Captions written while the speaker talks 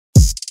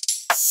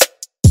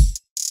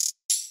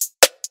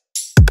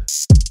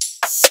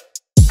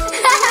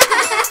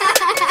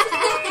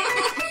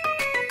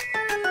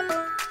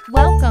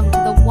Welcome to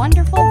the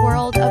wonderful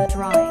world of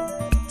drawing.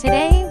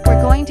 Today,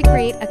 we're going to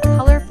create a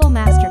colorful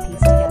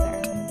masterpiece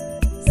together.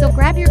 So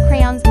grab your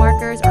crayons,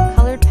 markers, or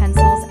colored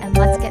pencils and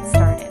let's get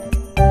started.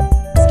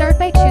 Start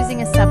by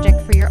choosing a subject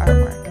for your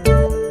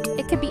artwork.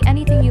 It could be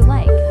anything you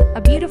like,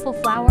 a beautiful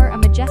flower, a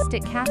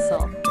majestic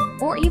castle,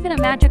 or even a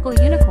magical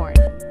unicorn.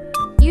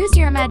 Use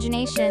your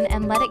imagination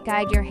and let it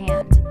guide your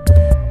hand.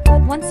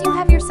 Once you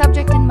have your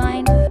subject in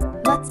mind,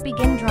 let's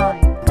begin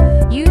drawing.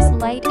 Use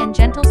light and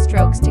gentle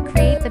strokes to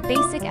create the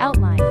basic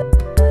outline.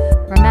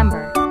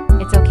 Remember,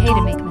 it's okay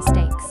to make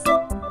mistakes.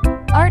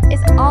 Art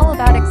is all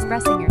about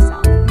expressing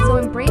yourself, so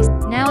embrace.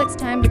 Now it's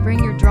time to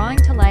bring your drawing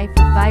to life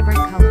with vibrant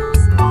colors.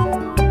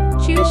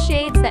 Choose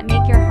shades that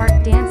make your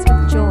heart dance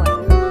with joy.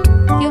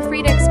 Feel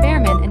free to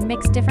experiment and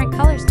mix different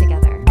colors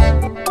together.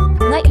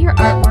 Let your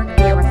artwork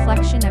be a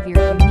reflection of your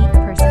unique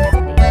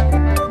personality.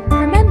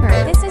 Remember,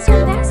 this is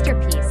your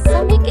masterpiece,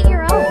 so make it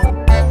your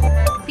own.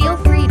 Feel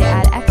free to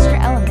add extra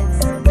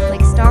elements,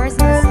 like stars in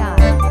the sky,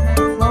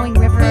 a flowing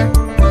river,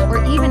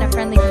 or even a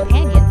friendly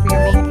companion for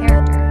your main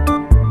character.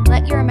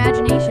 Let your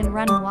imagination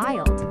run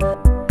wild.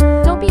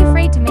 Don't be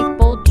afraid to make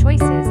bold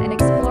choices and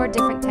explore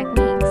different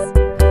techniques.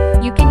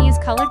 You can use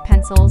colored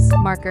pencils,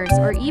 markers,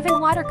 or even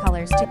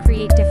watercolors to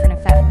create different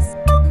effects.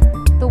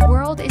 The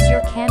world is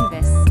your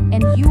canvas,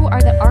 and you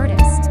are the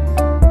artist.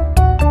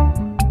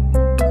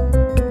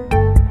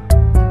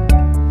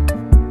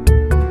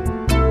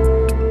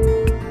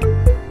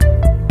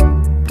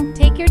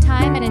 Take your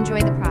time and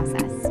enjoy the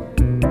process.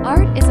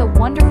 Art is a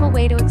wonderful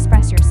way to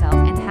express yourself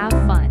and have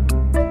fun.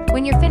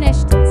 When you're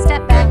finished,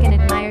 step back and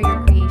admire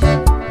your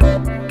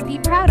creation. Be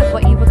proud of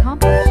what you've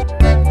accomplished.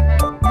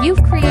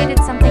 You've created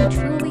something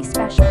truly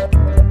special.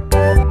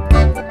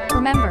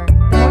 Remember,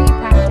 the more you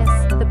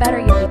practice, the better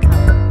you'll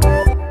become.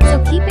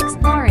 So keep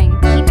exploring,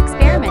 keep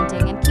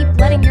experimenting, and keep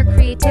letting your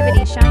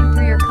creativity shine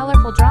through your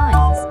colorful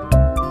drawings.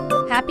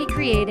 Happy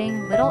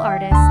creating, little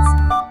artists.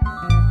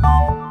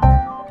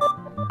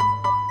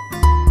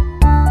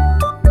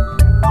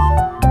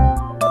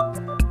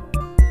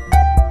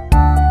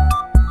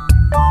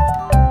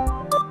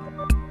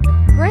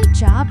 Great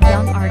job,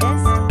 young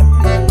artist.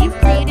 You've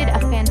created a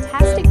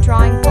fantastic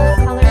drawing full of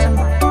colors and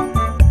light.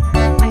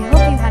 I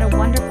hope you had a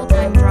wonderful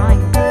time drawing.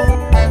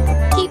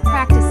 Keep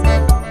practicing,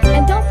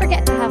 and don't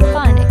forget to have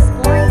fun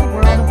exploring the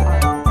world of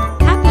art.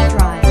 Happy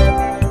drawing!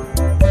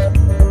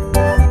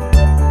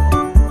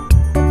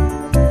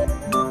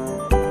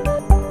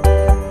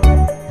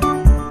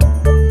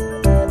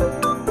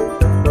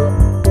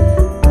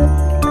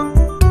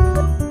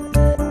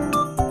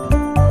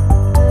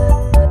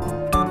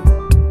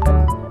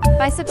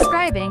 By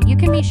subscribing, you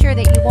can be sure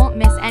that you won't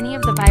miss any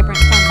of the vibrant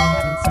fun we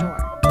have in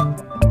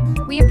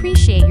store. We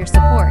appreciate your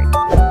support.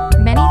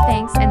 Many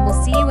thanks, and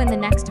we'll see you in the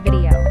next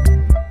video.